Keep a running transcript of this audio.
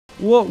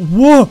Whoa,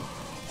 whoa!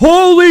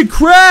 Holy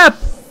crap!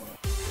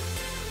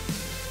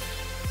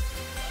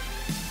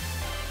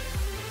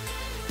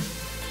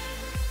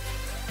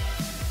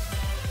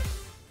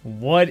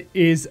 What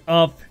is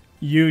up,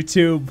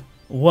 YouTube?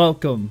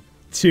 Welcome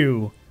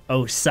to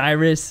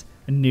Osiris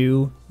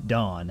New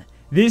Dawn.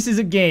 This is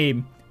a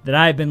game that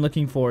I've been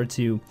looking forward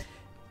to,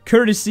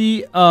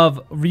 courtesy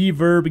of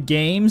Reverb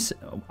Games.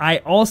 I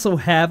also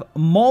have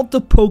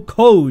multiple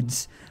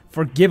codes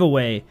for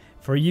giveaway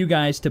for you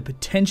guys to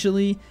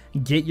potentially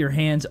get your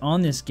hands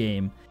on this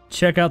game.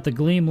 Check out the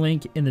Gleam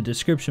link in the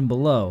description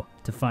below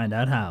to find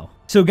out how.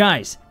 So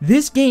guys,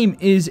 this game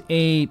is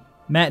a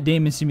Matt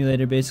Damon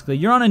simulator. Basically,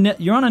 you're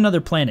on another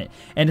planet,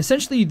 and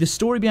essentially the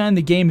story behind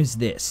the game is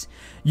this: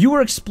 you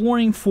are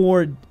exploring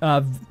for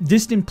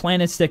distant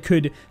planets that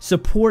could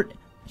support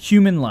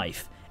human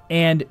life,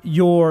 and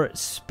your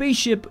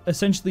spaceship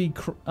essentially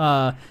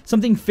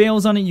something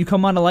fails on it. You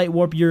come on a light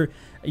warp.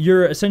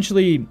 You're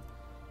essentially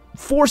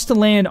forced to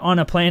land on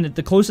a planet,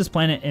 the closest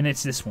planet, and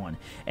it's this one.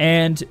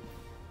 And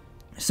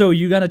so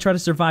you got to try to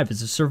survive.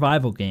 It's a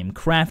survival game,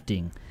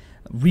 crafting,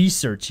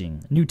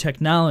 researching new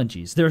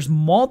technologies. There's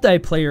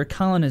multiplayer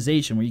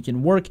colonization where you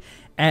can work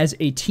as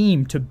a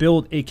team to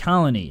build a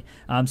colony.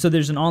 So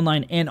there's an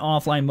online and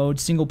offline mode,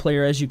 single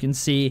player, as you can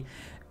see,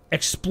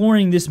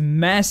 exploring this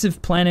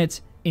massive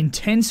planet,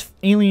 intense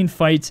alien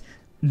fights,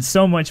 and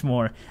so much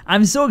more.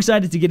 I'm so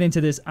excited to get into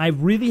this. I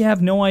really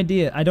have no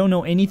idea. I don't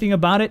know anything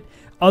about it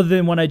other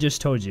than what I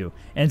just told you.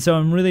 And so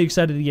I'm really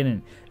excited to get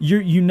in. Your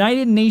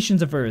United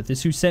Nations of Earth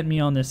is who sent me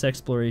on this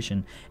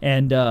exploration.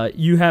 And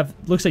you have,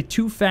 looks like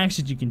 2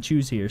 factions you can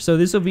choose here. So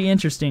this will be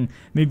interesting.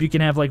 Maybe you can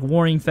have like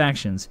warring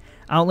factions.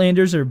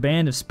 Outlanders are a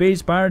band of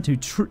space pirates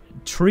who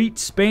treat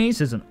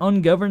space as an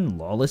ungoverned,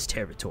 lawless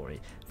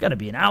territory. Gotta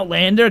be an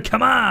Outlander,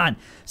 come on!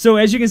 So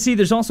as you can see,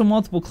 there's also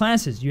multiple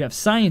classes. You have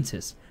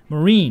Scientist,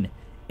 Marine,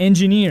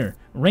 Engineer,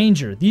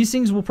 Ranger. These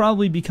things will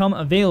probably become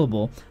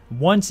available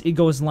once it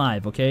goes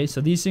live, okay?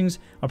 So these things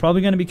are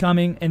probably going to be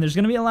coming, and there's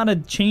going to be a lot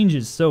of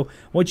changes. So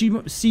what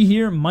you see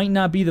here might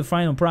not be the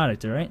final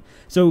product, all right?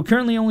 So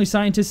currently only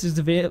Scientists is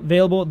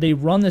available. They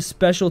run the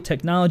special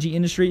technology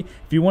industry.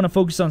 If you want to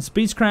focus on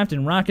spacecraft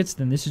and rockets,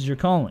 then this is your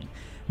calling.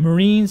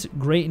 Marines,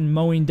 great in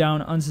mowing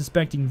down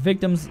unsuspecting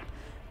victims.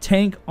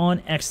 Tank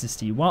on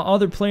ecstasy, while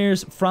other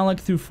players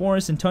frolic through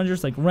forests and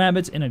tundras like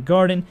rabbits in a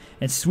garden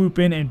and swoop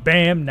in and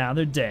bam, now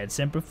they're dead.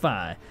 Semper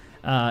Fi.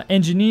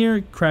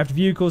 Engineer, craft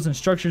vehicles and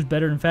structures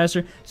better and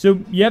faster. So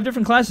you have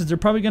different classes. They're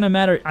probably going to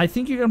matter. I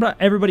think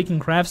everybody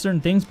can craft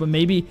certain things, but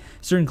maybe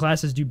certain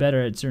classes do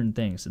better at certain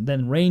things. And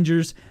then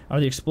Rangers are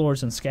the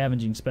explorers and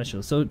scavenging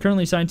specialists. So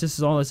currently Scientists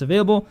is all that's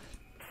available.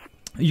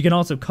 You can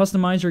also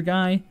customize your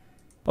guy.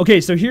 Okay,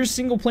 so here's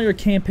single player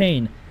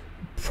campaign.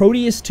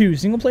 Proteus 2.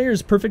 Single player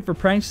is perfect for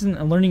practicing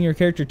and learning your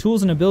character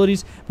tools and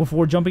abilities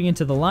before jumping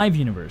into the live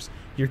universe.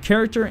 Your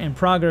character and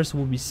progress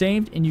will be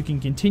saved, and you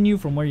can continue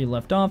from where you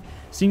left off.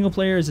 Single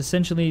player is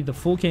essentially the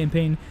full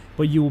campaign,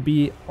 but you will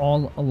be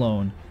all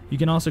alone. You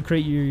can also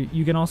create your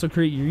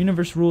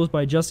universe rules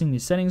by adjusting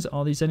these settings,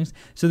 all these settings.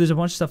 So there's a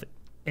bunch of stuff.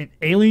 And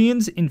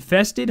aliens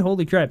infested.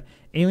 Holy crap!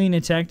 Alien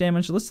attack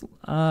damage. Let's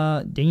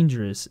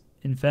dangerous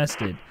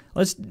infested.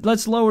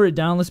 Let's lower it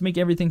down. Let's make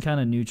everything kind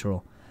of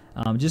neutral,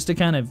 just to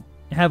kind of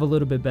have a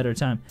little bit better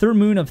time. Third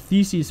moon of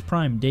Theseus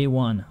Prime, day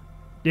 1.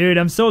 Dude,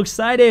 I'm so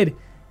excited.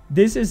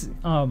 This is,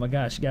 oh my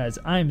gosh, guys,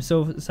 I am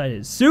so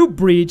excited. Soup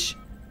breach,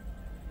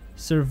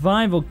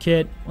 survival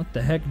kit, what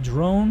the heck,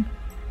 drone,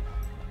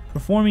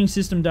 performing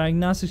system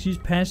diagnostics, use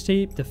patch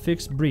tape to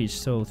fix breach.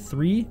 So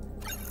 3.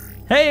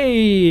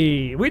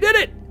 Hey, we did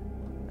it.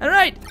 All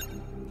right.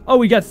 Oh,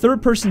 we got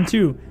third person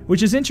too,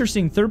 which is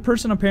interesting. Third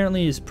person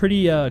apparently is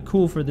pretty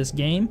cool for this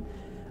game.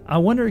 I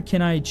wonder,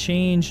 can I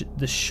change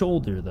the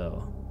shoulder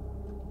though?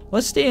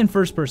 Let's stay in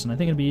first person. I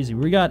think it'll be easy.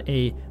 We got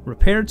a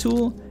repair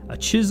tool, a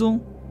chisel.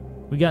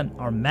 We got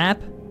our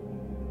map.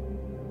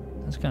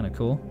 That's kind of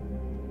cool.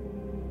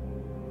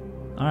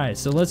 All right,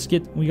 so let's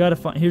get. We gotta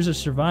find. Here's a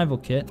survival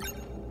kit.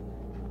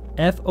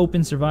 F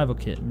open survival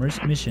kit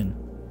mission.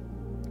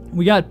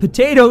 We got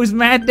potatoes,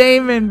 Matt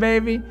Damon,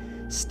 baby.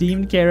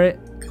 Steamed carrot.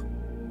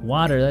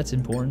 Water. That's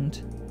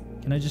important.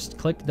 Can I just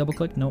double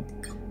click? Nope.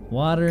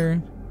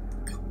 Water.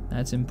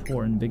 That's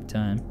important, big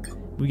time.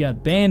 We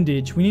got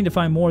bandage. We need to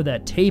find more of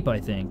that tape, I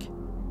think.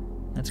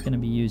 That's going to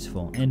be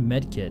useful. And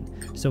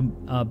medkit. So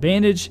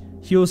bandage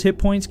heals hit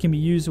points, can be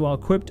used while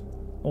equipped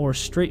or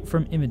straight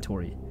from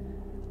inventory.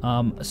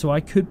 So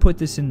I could put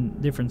this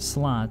in different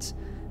slots.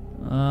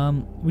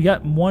 We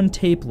got 1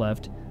 tape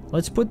left.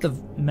 Let's put the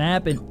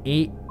map in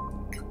 8.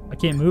 I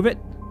can't move it?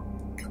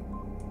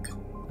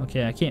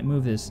 Okay, I can't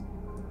move this.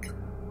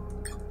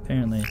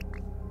 Apparently.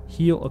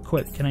 Heal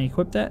equip. Can I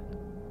equip that?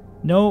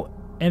 No.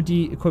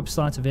 Empty equipped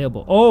slots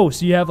available. Oh,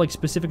 so you have like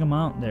specific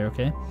amount there,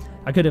 okay?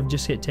 I could have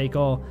just hit take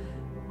all.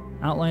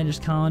 Outlanders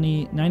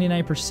colony,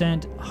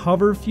 99%.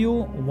 Hover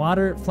fuel,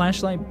 water,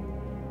 flashlight,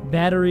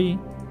 battery.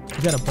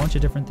 We got a bunch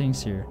of different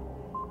things here.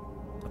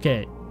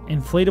 Okay,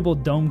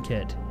 inflatable dome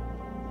kit.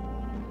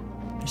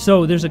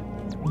 So there's a...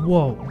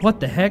 Whoa, what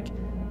the heck?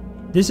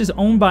 This is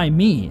owned by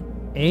me.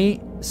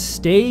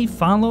 Stay,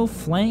 follow,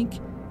 flank,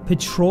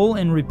 patrol,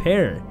 and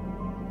repair.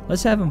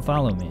 Let's have him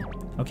follow me.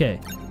 Okay.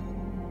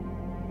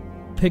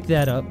 Pick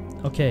that up.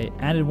 Okay,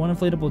 added 1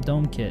 inflatable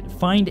dome kit.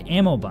 Find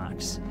ammo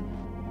box.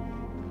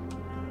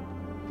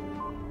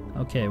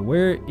 Okay,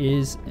 where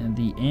is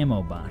the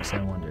ammo box,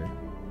 I wonder?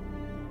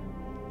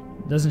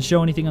 Doesn't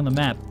show anything on the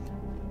map.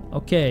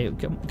 Okay,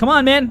 come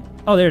on, man!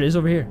 Oh, there it is,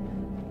 over here.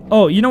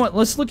 Oh, you know what?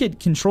 Let's look at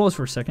controls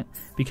for a second,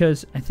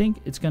 because I think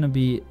it's gonna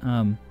be,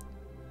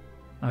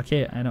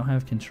 okay, I don't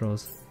have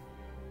controls.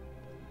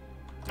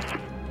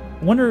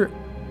 Wonder...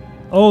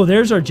 Oh,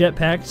 there's our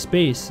jetpack.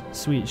 Space.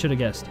 Sweet, should've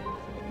guessed.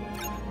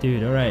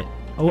 Dude, alright.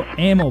 Oh,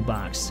 ammo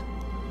box.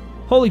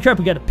 Holy crap,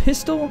 we got a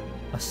pistol,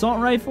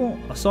 assault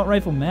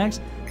rifle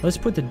max. Let's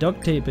put the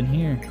duct tape in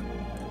here.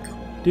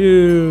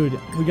 Dude,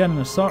 we got an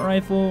assault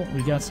rifle,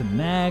 we got some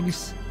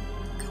mags.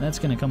 That's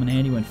gonna come in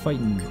handy when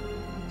fighting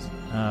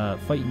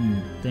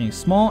things.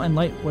 Small and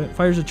light,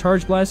 fires a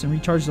charge blast and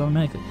recharges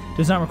automatically.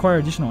 Does not require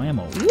additional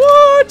ammo.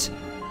 What?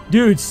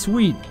 Dude,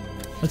 sweet.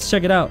 Let's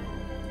check it out.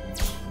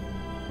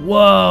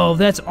 Whoa,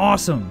 that's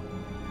awesome.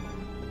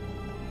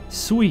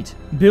 Sweet.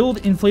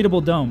 Build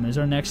inflatable dome is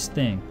our next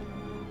thing.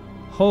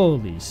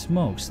 Holy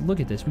smokes. Look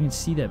at this. We can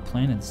see that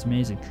planet. It's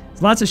amazing.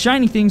 There's lots of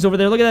shiny things over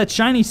there. Look at that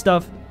shiny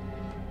stuff.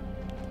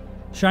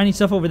 Shiny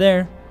stuff over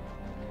there.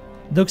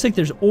 Looks like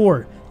there's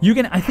ore.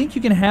 I think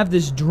you can have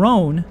this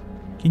drone.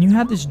 Can you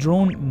have this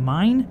drone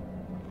mine?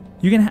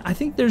 I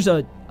think there's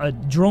a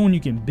drone you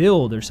can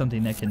build or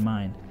something that can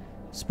mine.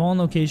 Spawn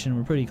location.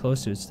 We're pretty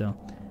close to it still.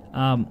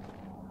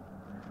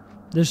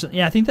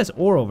 Yeah, I think that's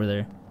ore over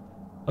there.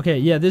 Okay,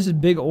 yeah, this is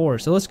big ore.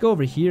 So let's go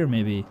over here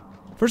maybe.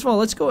 First of all,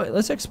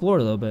 let's explore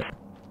a little bit.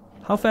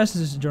 How fast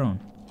is this drone?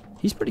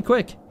 He's pretty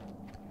quick.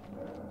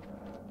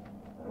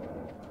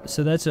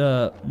 So that's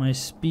my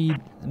speed,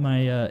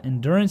 my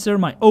endurance there,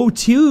 my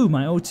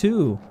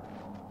O2,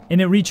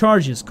 and it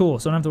recharges. Cool.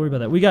 So I don't have to worry about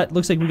that.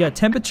 Looks like we got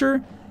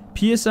temperature,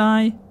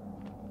 PSI,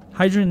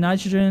 hydrogen,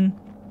 nitrogen,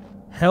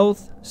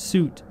 health,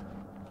 suit.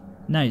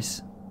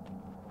 Nice.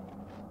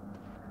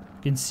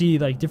 You can see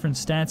like different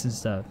stats and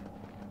stuff.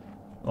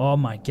 Oh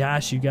my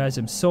gosh, you guys,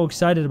 I'm so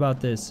excited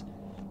about this.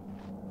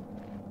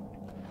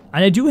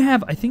 And I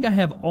think I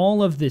have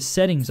all of the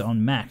settings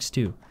on max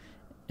too.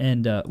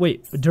 And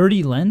wait,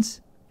 dirty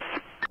lens?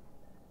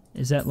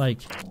 Is that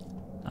like,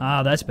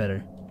 that's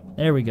better.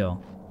 There we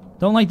go.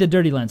 Don't like the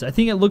dirty lens. I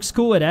think it looks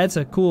cool, it adds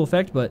a cool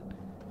effect, but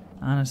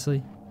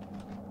honestly.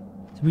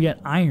 So we got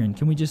iron.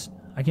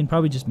 I can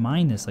probably just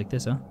mine this like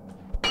this, huh?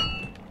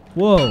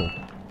 Whoa.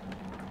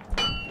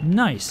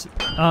 Nice.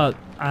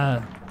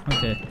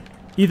 Okay.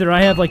 Either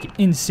I have like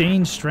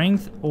insane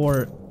strength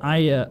or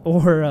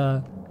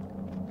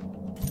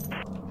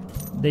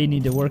they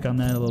need to work on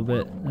that a little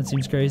bit. That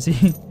seems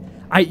crazy.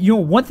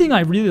 One thing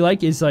I really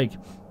like is like,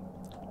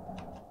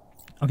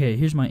 okay,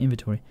 here's my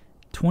inventory.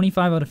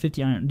 25 out of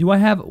 50 iron. Do I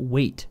have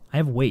weight? I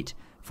have weight.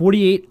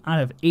 48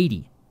 out of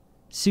 80.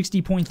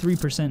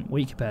 60.3%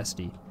 weight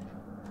capacity.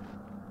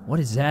 What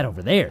is that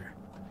over there?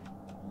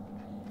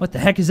 What the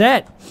heck is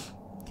that?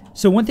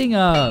 So one thing,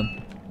 I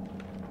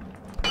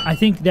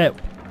think that,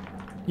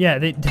 yeah,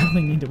 they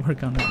definitely need to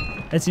work on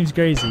that. That seems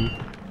crazy.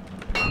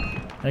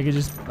 I could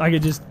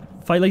just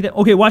fight like that.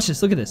 Okay, watch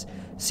this. Look at this.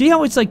 See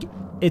how it's like,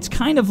 it's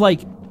kind of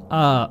like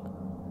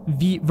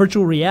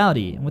virtual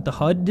reality with the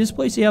HUD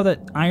display. See how that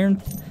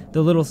iron,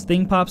 the little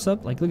thing pops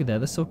up? Like, look at that.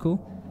 That's so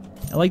cool.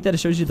 I like that it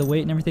shows you the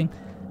weight and everything.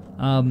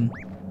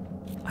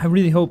 I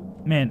really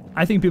hope, man,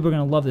 I think people are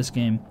gonna love this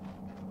game.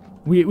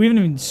 We haven't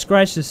even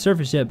scratched the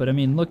surface yet, but I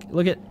mean,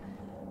 look at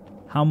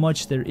how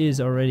much there is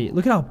already.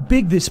 Look at how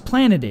big this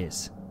planet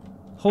is.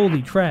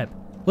 Holy crap.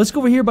 Let's go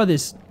over here by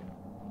this.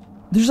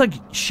 There's like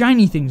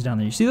shiny things down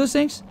there. You see those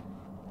things?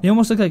 They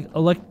almost look like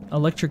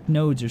electric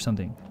nodes or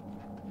something.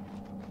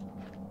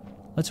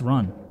 Let's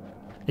run.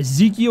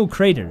 Ezekiel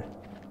Crater.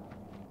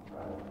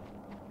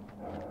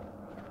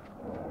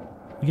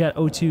 We got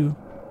O2.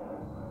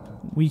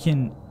 We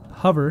can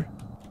hover.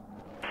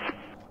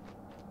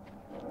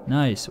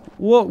 Nice.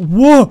 Whoa,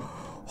 whoa!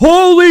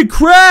 Holy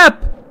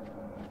crap!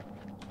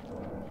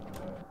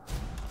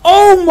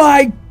 Oh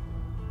my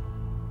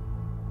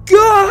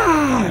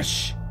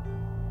gosh!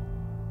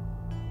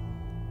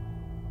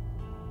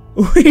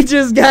 We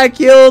just got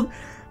killed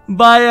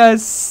by a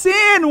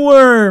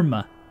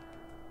sandworm!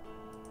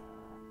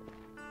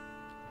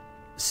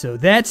 So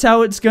that's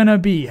how it's gonna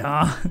be,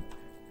 huh?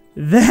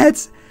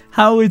 That's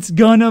how it's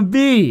gonna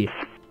be.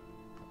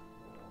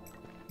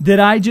 Did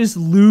I just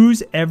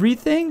lose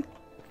everything?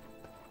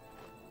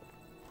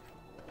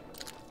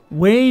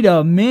 Wait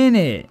a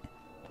minute.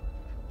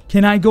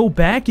 Can I go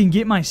back and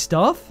get my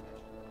stuff?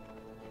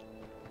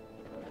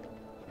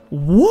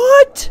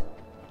 What?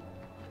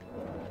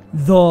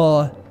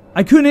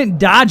 I couldn't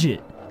dodge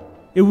it.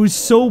 It was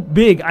so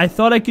big. I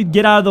thought I could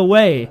get out of the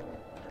way.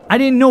 I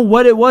didn't know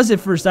what it was at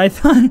first. I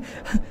thought...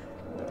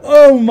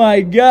 Oh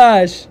my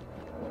gosh.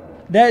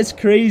 That's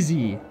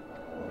crazy.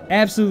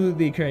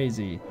 Absolutely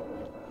crazy.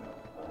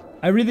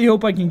 I really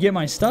hope I can get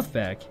my stuff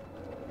back.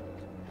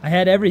 I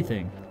had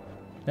everything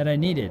that I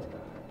needed.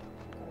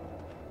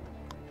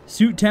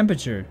 Suit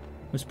temperature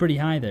was pretty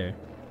high there.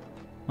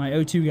 My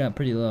O2 got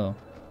pretty low.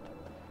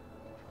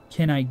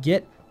 Can I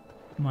get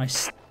my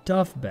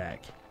stuff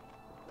back?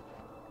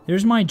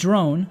 There's my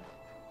drone.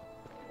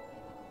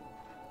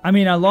 I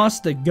mean, I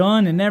lost the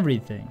gun and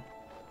everything.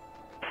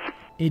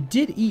 It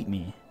did eat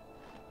me.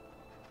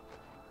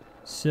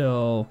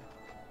 So,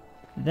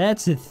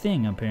 that's a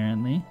thing,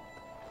 apparently.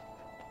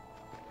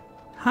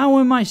 How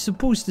am I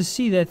supposed to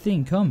see that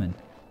thing coming?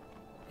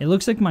 It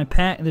looks like my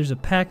pack, there's a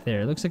pack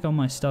there. It looks like all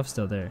my stuff's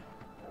still there.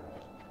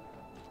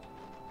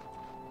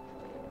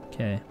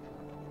 Okay.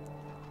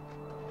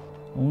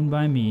 Owned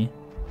by me.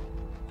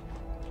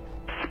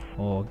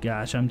 Oh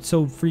gosh, I'm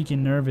so freaking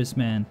nervous,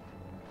 man.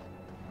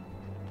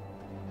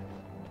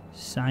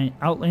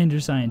 Outlander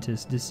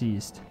scientist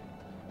deceased.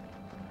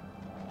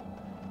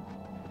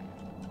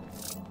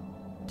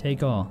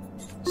 Take all.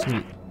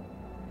 Sweet.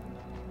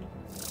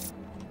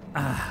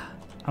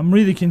 I'm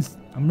really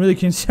concerned. I'm really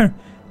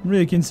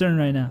concerned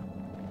right now.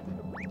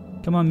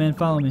 Come on, man,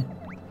 follow me.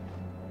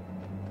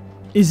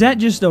 Is that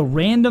just a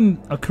random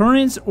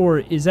occurrence, or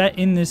is that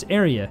in this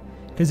area?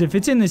 Because if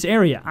it's in this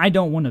area, I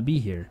don't want to be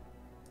here.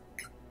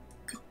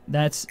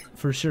 That's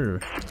for sure.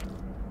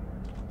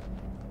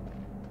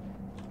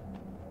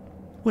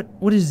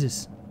 What is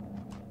this?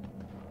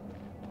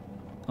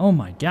 Oh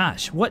my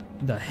gosh, what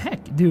the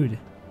heck, dude?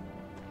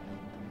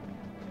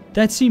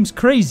 That seems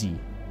crazy.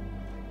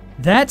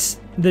 That's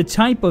the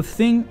type of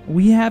thing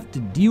we have to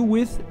deal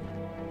with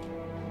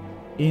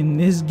in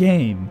this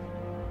game.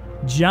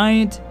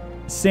 Giant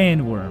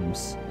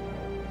sandworms.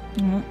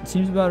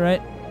 Seems about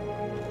right.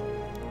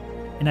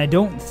 And I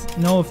don't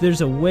know if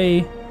there's a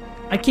way.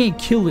 I can't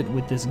kill it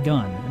with this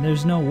gun.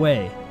 There's no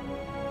way.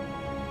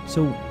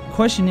 So,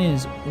 question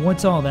is,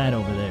 what's all that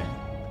over there?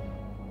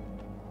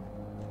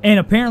 And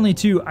apparently,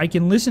 too, I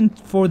can listen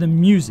for the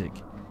music.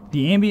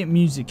 The ambient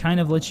music kind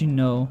of lets you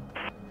know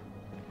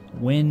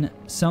when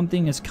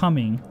something is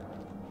coming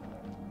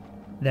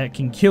that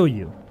can kill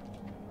you.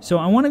 So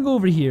I want to go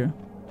over here.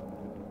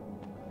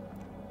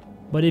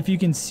 But if you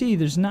can see,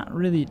 there's not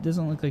really, it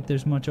doesn't look like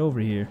there's much over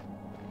here.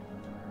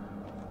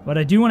 But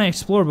I do want to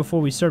explore before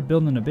we start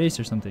building a base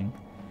or something.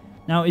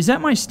 Now, is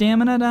that my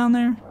stamina down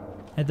there?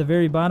 At the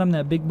very bottom,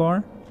 that big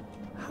bar?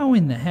 How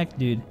in the heck,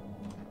 dude?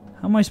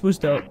 How am I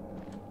supposed to...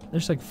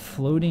 There's like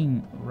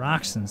floating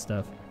rocks and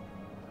stuff.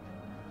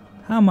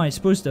 How am I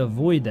supposed to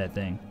avoid that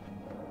thing?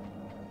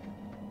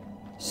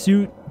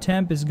 Suit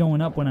temp is going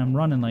up when I'm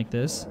running like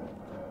this.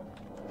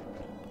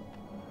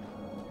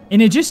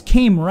 And it just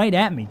came right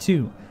at me,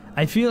 too.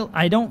 I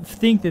don't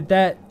think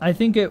that I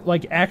think it,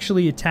 like,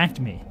 actually attacked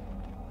me.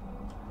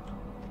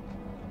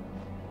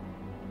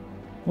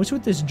 What's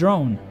with this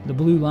drone? The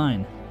blue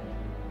line.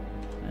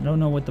 I don't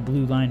know what the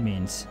blue line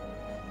means.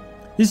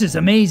 This is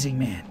amazing,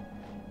 man.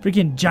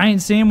 Freaking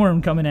giant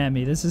sandworm coming at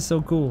me. This is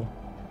so cool.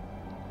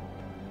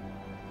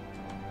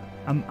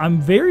 I'm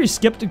very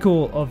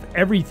skeptical of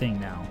everything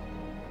now.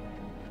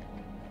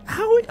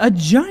 How a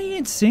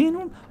giant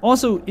sandworm?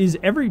 Also, does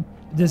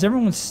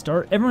everyone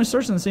start? Everyone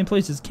starts in the same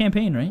place. It's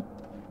campaign, right?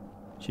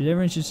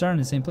 Everyone should start in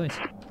the same place.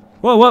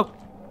 Whoa, whoa!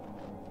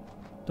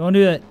 Don't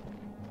do that.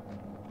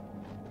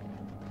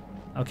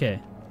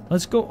 Okay,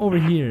 let's go over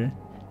here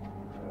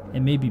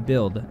and maybe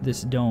build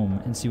this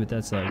dome and see what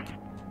that's like.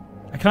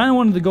 I kind of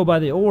wanted to go by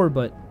the ore,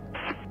 but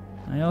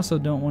I also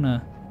don't want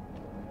to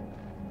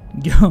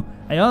go.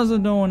 I also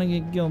don't want to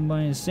get killed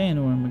by a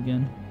sandworm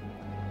again.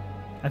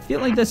 I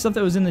feel like that stuff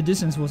that was in the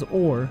distance was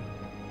ore,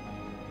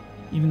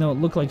 even though it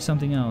looked like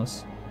something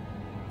else.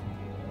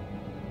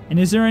 And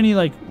is there any,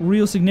 like,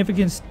 real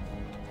significance?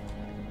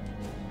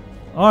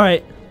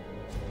 Alright.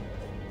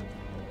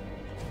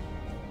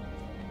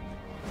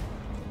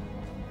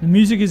 The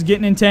music is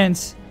getting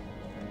intense.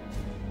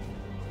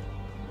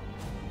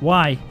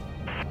 Why?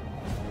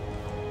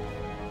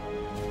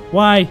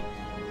 Why?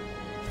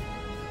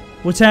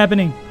 What's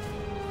happening?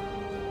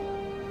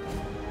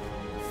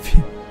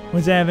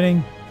 What's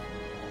happening?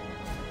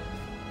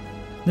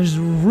 There's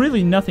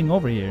really nothing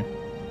over here.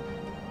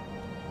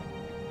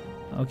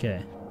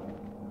 Okay.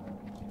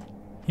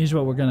 Here's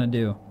what we're gonna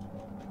do.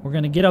 We're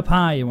gonna get up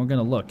high and we're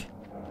gonna look.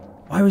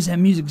 Why was that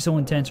music so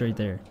intense right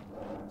there?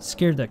 It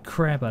scared the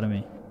crap out of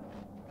me.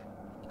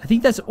 I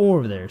think that's ore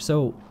over there,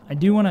 so I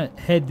do want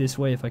to head this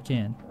way if I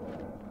can.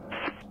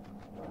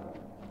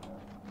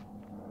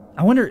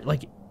 I wonder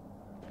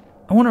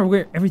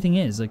where everything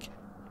is. Like,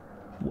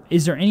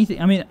 is there anything?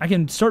 I mean, I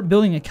can start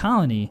building a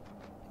colony.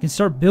 I can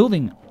start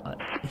building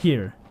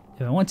here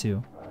if I want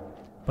to.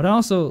 But I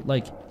also,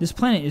 like, this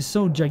planet is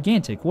so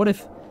gigantic. What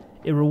if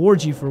it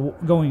rewards you for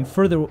going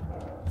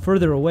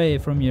further away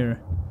from your...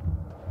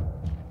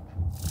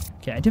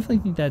 Okay, I definitely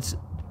think that's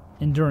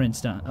endurance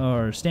down,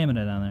 or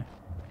stamina down there.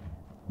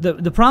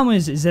 The problem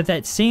is that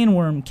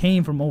sandworm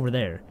came from over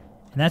there,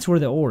 and that's where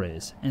the ore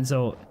is. And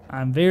so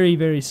I'm very,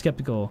 very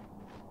skeptical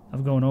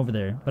of going over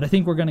there. But I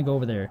think we're gonna go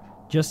over there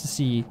just to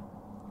see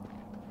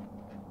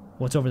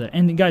what's over there.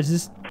 And guys,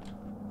 this,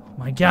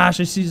 my gosh,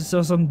 I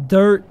saw some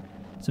dirt,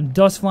 some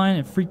dust flying.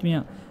 It freaked me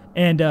out.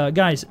 And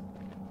guys,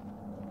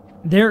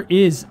 there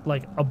is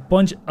like a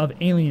bunch of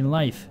alien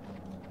life.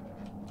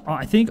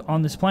 I think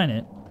on this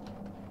planet.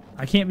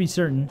 I can't be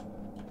certain.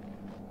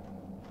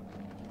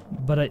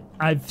 But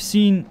I've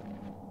seen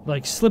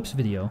like Slip's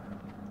video.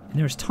 And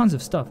there's tons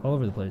of stuff all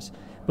over the place.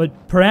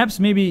 But perhaps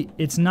maybe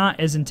it's not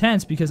as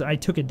intense because I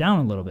took it down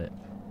a little bit.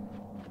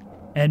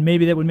 And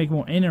maybe that would make it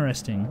more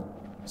interesting.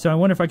 So I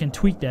wonder if I can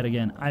tweak that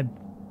again. I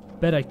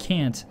bet I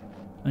can't,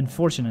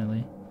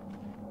 unfortunately.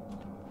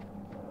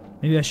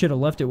 Maybe I should have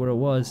left it where it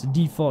was.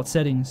 Default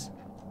settings.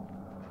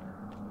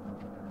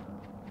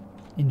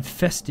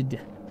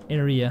 Infested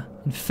area.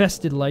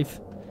 Infested life.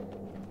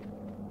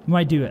 I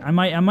might do it. I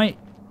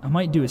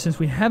might do it. Since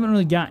we haven't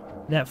really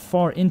got that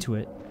far into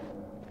it,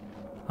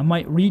 I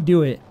might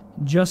redo it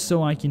just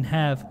so I can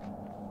have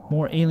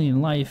more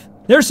alien life.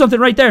 There's something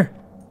right there!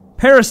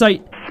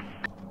 Parasite!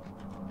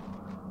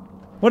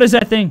 What is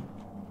that thing?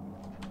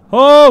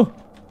 Oh!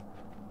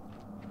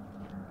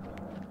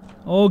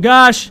 Oh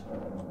gosh!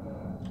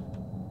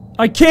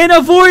 I can't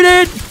avoid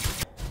it!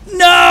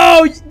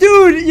 No!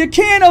 Dude, you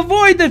can't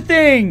avoid the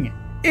thing!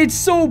 It's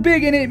so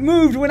big and it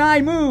moved when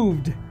I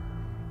moved!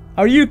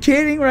 Are you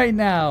kidding right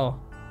now?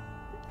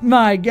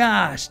 My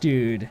gosh,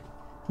 dude.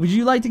 Would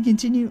you like to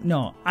continue?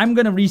 No, I'm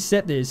gonna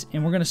reset this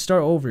and we're gonna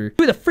start over.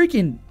 Dude, the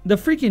freaking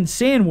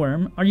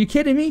sandworm. Are you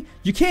kidding me?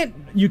 You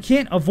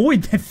can't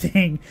avoid that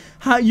thing.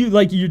 How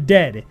you're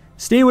dead.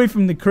 Stay away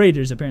from the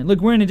craters apparently.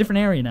 Look, we're in a different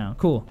area now.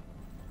 Cool.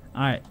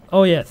 Alright.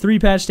 Oh yeah, 3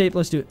 patch tape,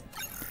 let's do it.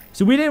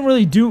 So we didn't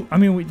really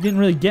we didn't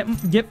really get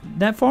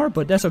that far,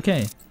 but that's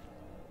okay.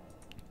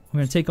 We're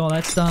gonna take all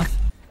that stuff,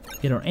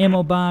 get our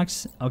ammo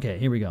box. Okay,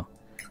 here we go.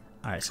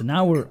 Alright, so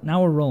now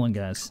we're rolling,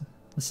 guys.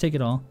 Let's take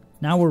it all.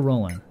 Now we're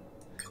rolling.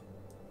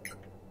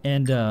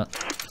 And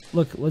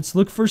look, let's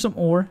look for some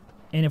ore.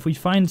 And if we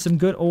find some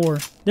good ore,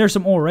 there's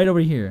some ore right over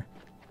here.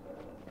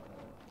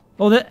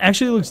 Oh, that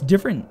actually looks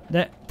different.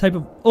 That type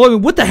of... Oh,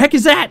 what the heck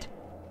is that?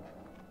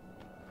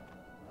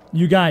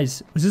 You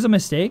guys, was this a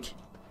mistake?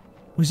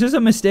 Was this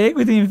a mistake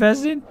with the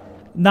infested?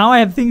 Now I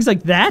have things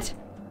like that?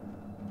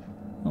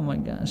 Oh my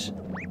gosh.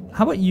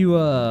 How about you,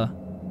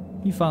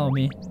 you follow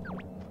me.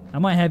 I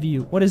might have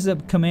you... What is the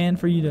command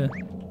for you to...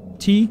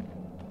 T?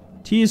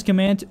 T is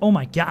command... Oh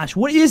my gosh,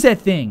 what is that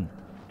thing?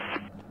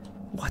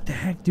 What the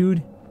heck,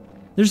 dude?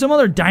 There's some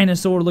other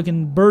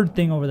dinosaur-looking bird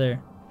thing over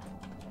there.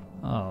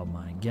 Oh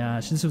my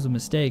gosh, this was a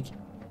mistake.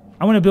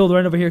 I want to build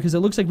right over here because it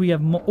looks like we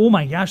have... Oh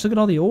my gosh, look at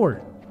all the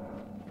ore.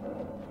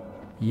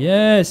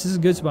 Yes, this is a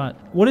good spot.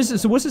 What is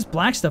this? So what's this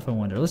black stuff, I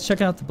wonder? Let's check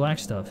out the black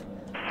stuff.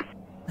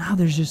 Now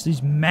there's just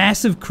these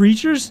massive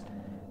creatures?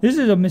 This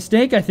is a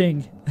mistake, I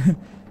think.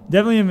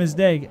 Definitely a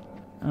mistake.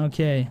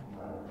 Okay.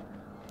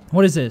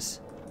 What is this?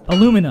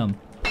 Aluminum.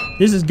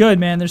 This is good,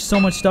 man. There's so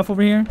much stuff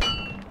over here.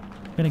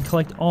 I'm gonna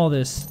collect all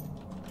this.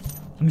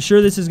 I'm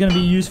sure this is gonna be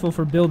useful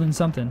for building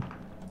something.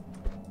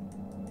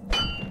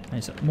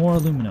 Nice. More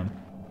aluminum.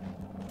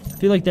 I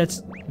feel like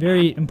that's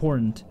very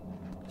important.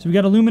 So we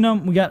got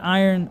aluminum, we got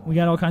iron, we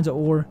got all kinds of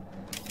ore.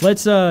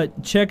 Let's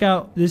check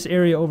out this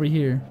area over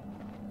here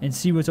and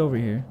see what's over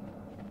here.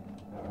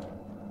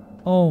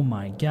 Oh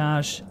my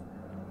gosh.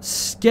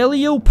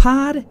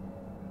 Sceliopod?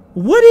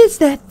 What is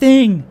that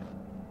thing?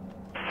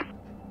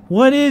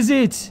 What is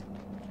it?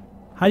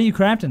 How do you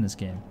craft in this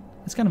game?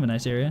 It's kind of a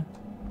nice area.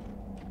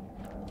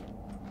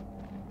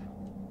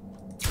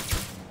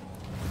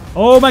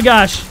 Oh my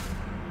gosh.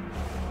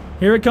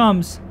 Here it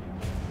comes.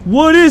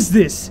 What is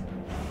this?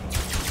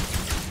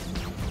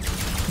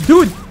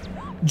 Dude,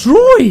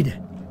 droid!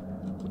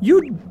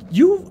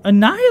 You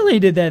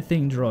annihilated that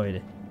thing,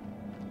 droid.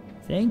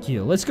 Thank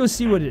you. Let's go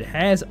see what it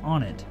has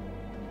on it.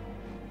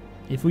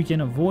 If we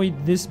can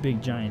avoid this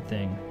big giant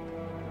thing.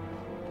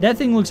 That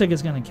thing looks like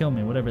it's gonna kill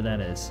me, whatever that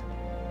is.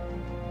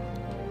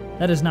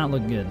 That does not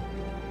look good.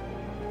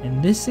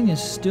 And this thing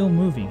is still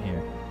moving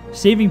here.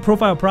 Saving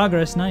profile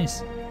progress,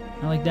 nice.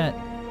 I like that.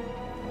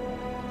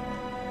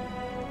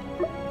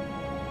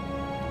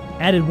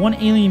 Added 1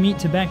 alien meat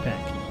to backpack.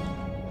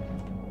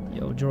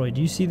 Yo, droid,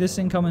 do you see this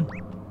thing coming?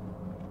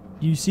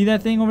 Do you see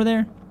that thing over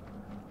there?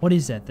 What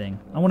is that thing?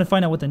 I want to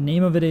find out what the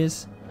name of it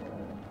is.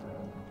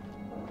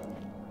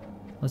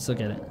 Let's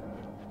look at it.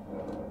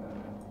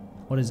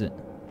 What is it?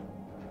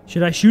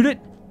 Should I shoot it?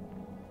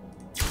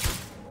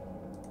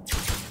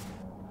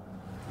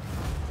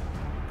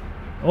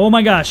 Oh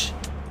my gosh.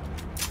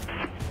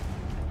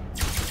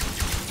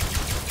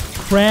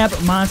 Crab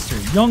monster.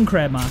 Young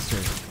crab monster.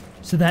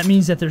 So that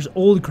means that there's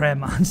old crab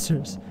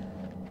monsters.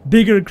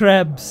 Bigger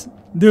crabs.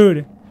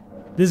 Dude,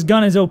 this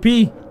gun is OP,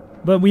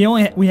 but we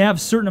have a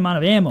certain amount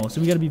of ammo,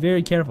 so we gotta be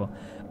very careful.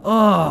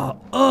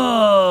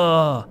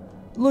 Oh,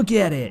 look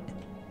at it.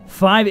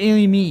 5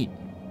 alien meat.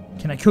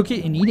 Can I cook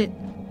it and eat it?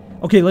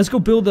 Okay, let's go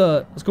build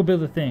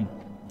the thing.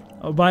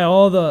 I'll buy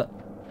all the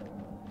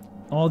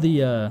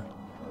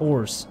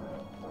ores.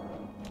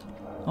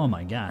 Oh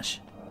my gosh.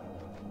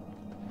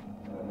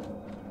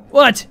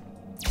 What?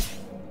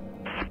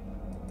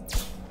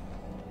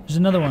 There's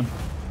another one.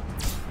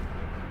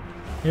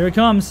 Here it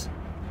comes.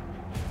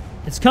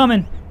 It's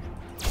coming.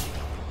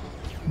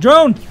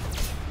 Drone!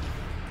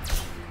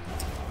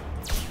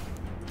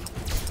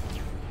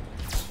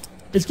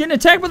 It's getting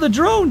attacked by the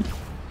drone.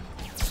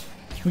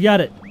 We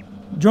got it.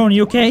 Drone,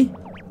 you okay?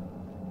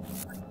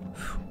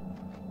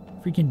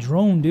 Freaking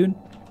drone, dude.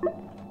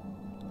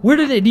 Where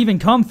did it even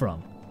come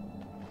from?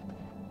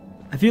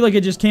 I feel like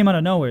it just came out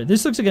of nowhere.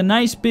 This looks like a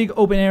nice big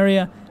open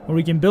area where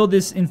we can build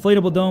this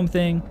inflatable dome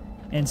thing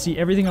and see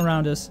everything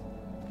around us.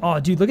 Oh,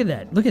 dude, look at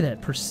that. Look at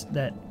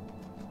that.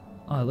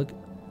 Oh, look.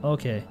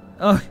 Okay.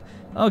 Oh,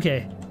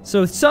 okay.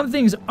 So some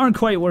things aren't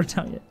quite worked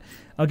out yet.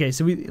 Okay,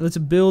 so let's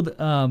build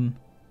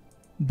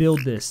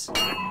this.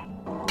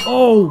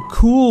 Oh,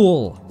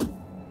 cool.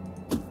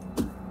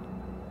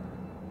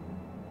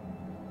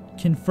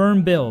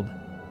 Confirm build.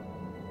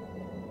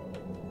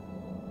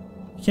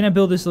 Can I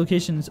build this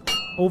location that's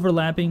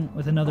overlapping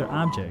with another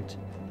object?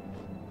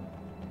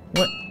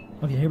 What?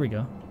 Okay, here we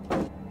go.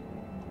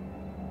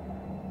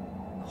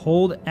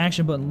 Hold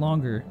action button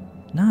longer.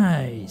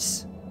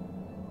 Nice.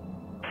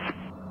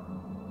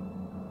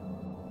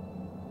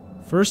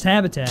 First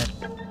habitat.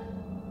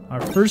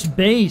 Our first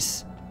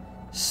base.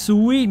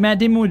 Sweet. Matt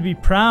Damon would be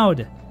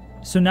proud.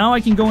 So now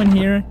I can go in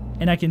here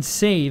and I can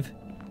save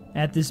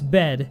at this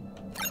bed.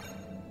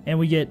 And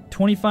we get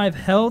 25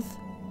 health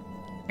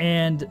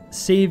and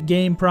save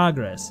game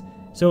progress.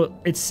 So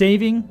it's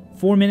saving.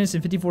 4 minutes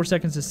and 54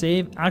 seconds to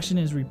save. Oxygen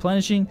is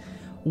replenishing.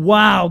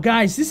 Wow,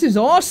 guys, this is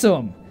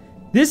awesome.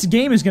 This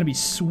game is going to be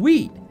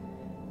sweet.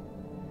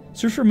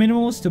 Search for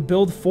minerals to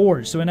build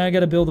forge. So now I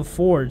got to build a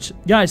forge.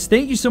 Guys,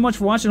 thank you so much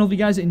for watching. I hope you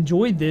guys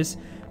enjoyed this.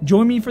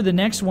 Join me for the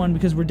next one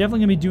because we're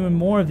definitely going to be doing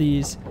more of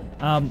these.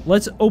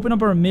 Let's open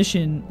up our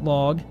mission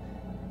log.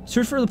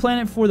 Search for the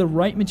planet for the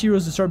right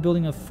materials to start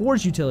building a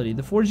forge utility.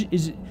 The forge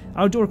is an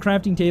outdoor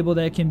crafting table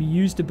that can be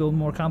used to build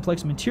more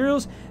complex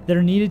materials that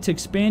are needed to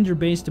expand your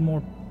base to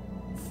more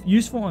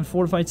useful and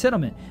fortified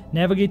settlement.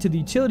 Navigate to the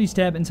utilities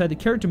tab inside the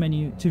character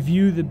menu to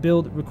view the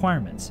build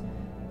requirements.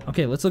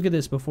 Okay, let's look at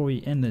this before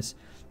we end this.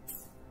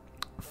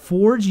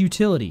 Forge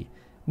utility.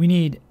 We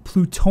need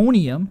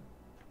plutonium.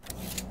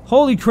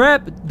 Holy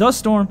crap! Dust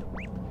storm.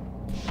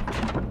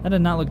 That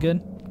did not look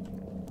good.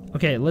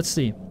 Okay, let's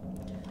see.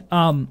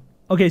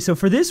 Okay, so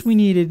for this we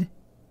need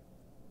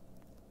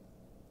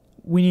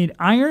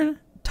iron,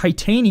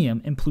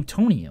 titanium, and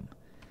plutonium.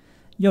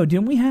 Yo,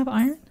 didn't we have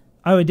iron?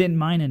 Oh, it didn't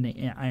mine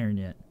any iron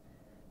yet.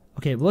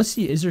 Okay, well, let's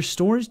see. Is there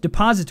storage?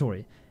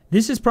 Depository.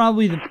 This is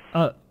probably the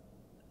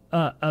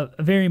a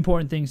very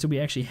important thing, so we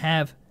actually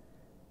have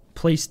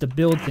place to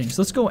build things.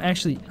 Let's go.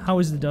 Actually, how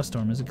is the dust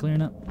storm? Is it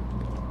clearing up?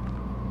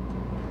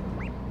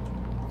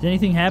 Is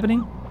anything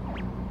happening?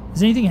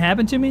 Does anything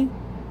happen to me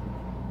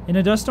in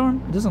a dust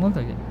storm? It doesn't look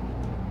like it.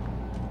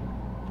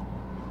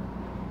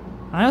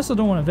 I also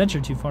don't want to venture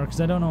too far because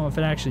I don't know if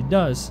it actually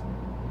does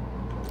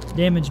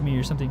damage me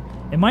or something.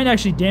 It might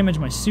actually damage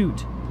my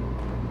suit.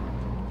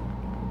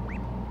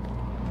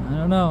 I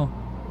don't know.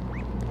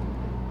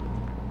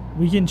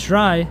 We can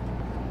try.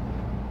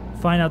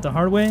 Find out the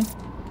hard way.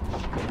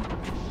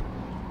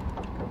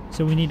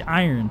 So we need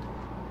iron.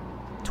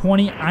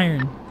 20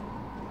 iron.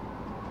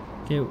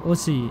 Okay,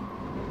 let's see.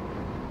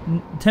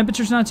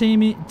 Temperature's not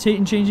changing.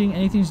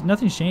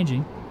 Nothing's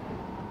changing.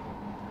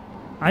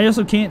 I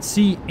also can't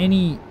see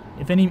any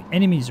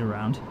enemies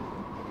around.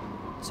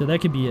 So that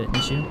could be an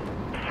issue.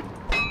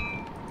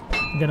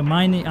 We gotta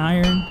mine the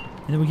iron,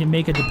 and then we can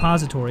make a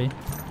depository.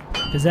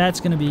 Because that's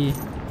gonna be...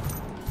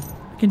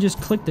 I can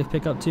just click to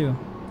pick up too.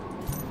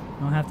 I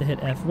don't have to hit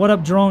F. What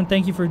up, drone?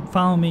 Thank you for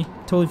following me.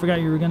 Totally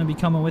forgot you were gonna be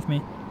coming with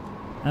me.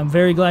 I'm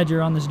very glad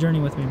you're on this journey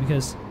with me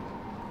because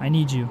I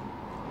need you.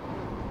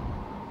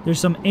 There's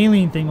some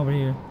alien thing over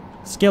here.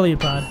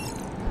 Skeleopod.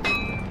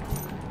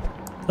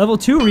 Level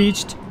 2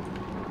 reached.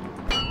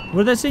 What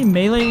did that say?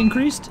 Melee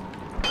increased?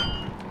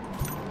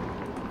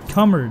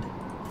 Cumbered.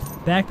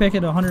 Backpack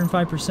at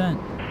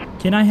 105%.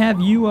 Can I have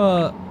you,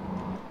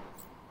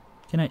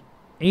 Can I...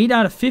 8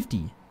 out of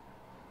 50.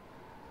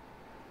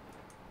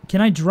 Can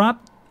I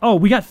drop... Oh,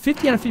 we got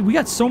 50 out of 50. We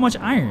got so much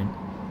iron.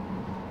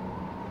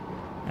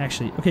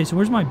 Actually, okay, so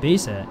where's my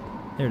base at?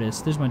 There it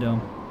is. There's my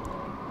dome.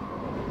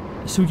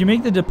 So we can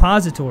make the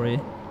depository.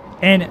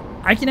 And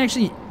I can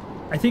actually...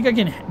 I think I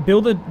can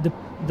build a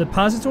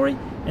depository,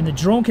 and the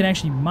drone can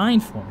actually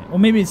mine for me. Or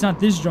maybe it's not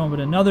this drone, but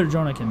another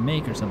drone I can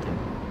make or something.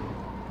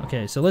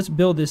 Okay, so let's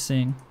build this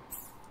thing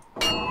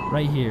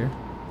right here.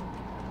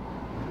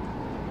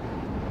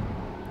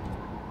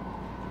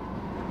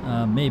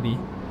 Maybe.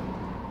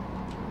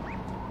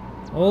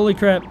 Holy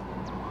crap.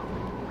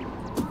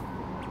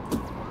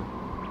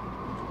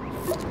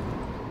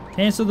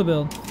 Cancel the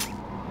build.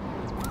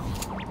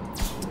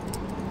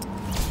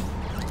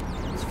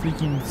 This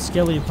freaking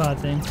skeleopod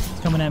thing is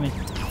coming at me.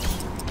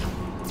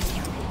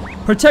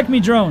 Protect me,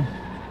 drone!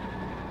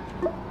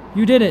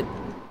 You did it!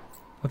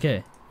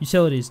 Okay.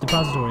 Utilities.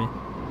 Depository.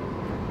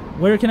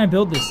 Where can I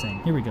build this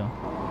thing? Here we go.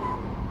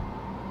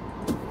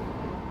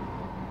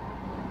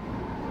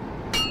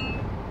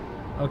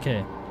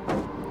 Okay.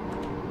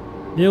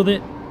 Build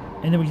it.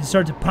 And then we can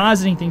start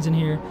depositing things in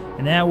here.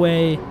 And that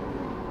way,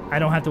 I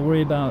don't have to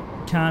worry about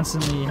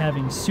constantly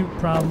having suit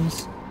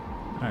problems.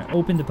 Alright,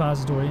 open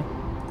depository.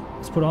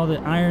 Let's put all the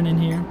iron in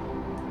here.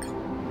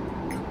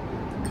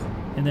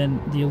 And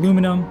then the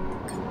aluminum,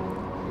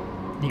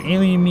 the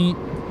alien meat,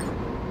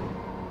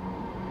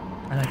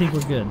 and I think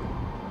we're good.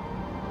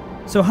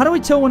 So how do I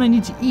tell when I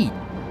need to eat?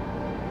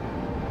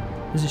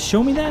 Does it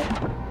show me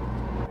that?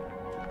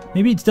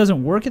 Maybe it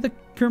doesn't work at the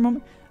current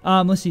moment.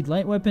 Let's see.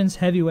 Light weapons,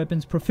 heavy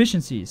weapons,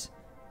 proficiencies.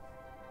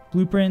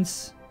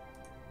 Blueprints.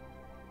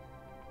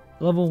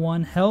 Level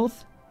 1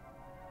 health.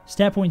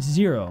 Stat points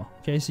 0.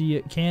 Okay, so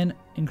you can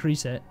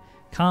increase it.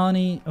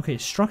 Colony. Okay,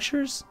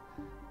 structures.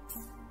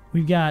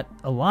 We've got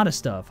a lot of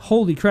stuff.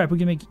 Holy crap. We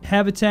can make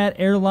habitat,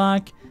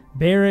 airlock,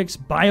 barracks,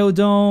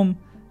 biodome,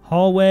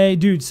 hallway.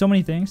 Dude, so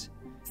many things.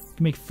 We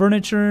can make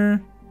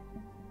furniture,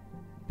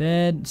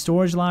 bed,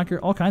 storage locker,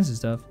 all kinds of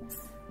stuff.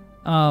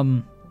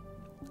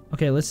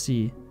 Okay, let's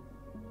see.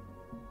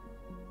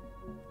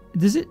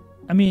 Does it,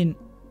 I mean,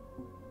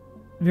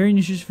 very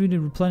nutritious food to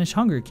replenish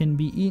hunger can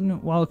be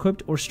eaten while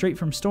equipped or straight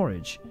from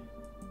storage.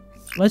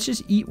 Let's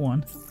just eat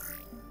one.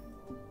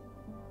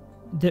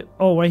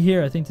 Oh, right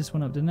here. I think this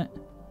went up, didn't it?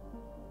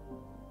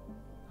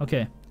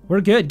 Okay.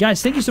 We're good.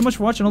 Guys, thank you so much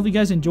for watching. I hope you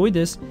guys enjoyed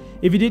this.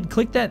 If you did,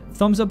 click that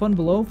thumbs up button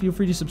below. Feel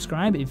free to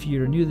subscribe if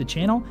you're new to the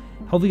channel.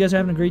 Hopefully you guys are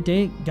having a great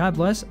day. God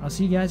bless. I'll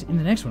see you guys in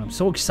the next one. I'm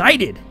so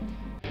excited.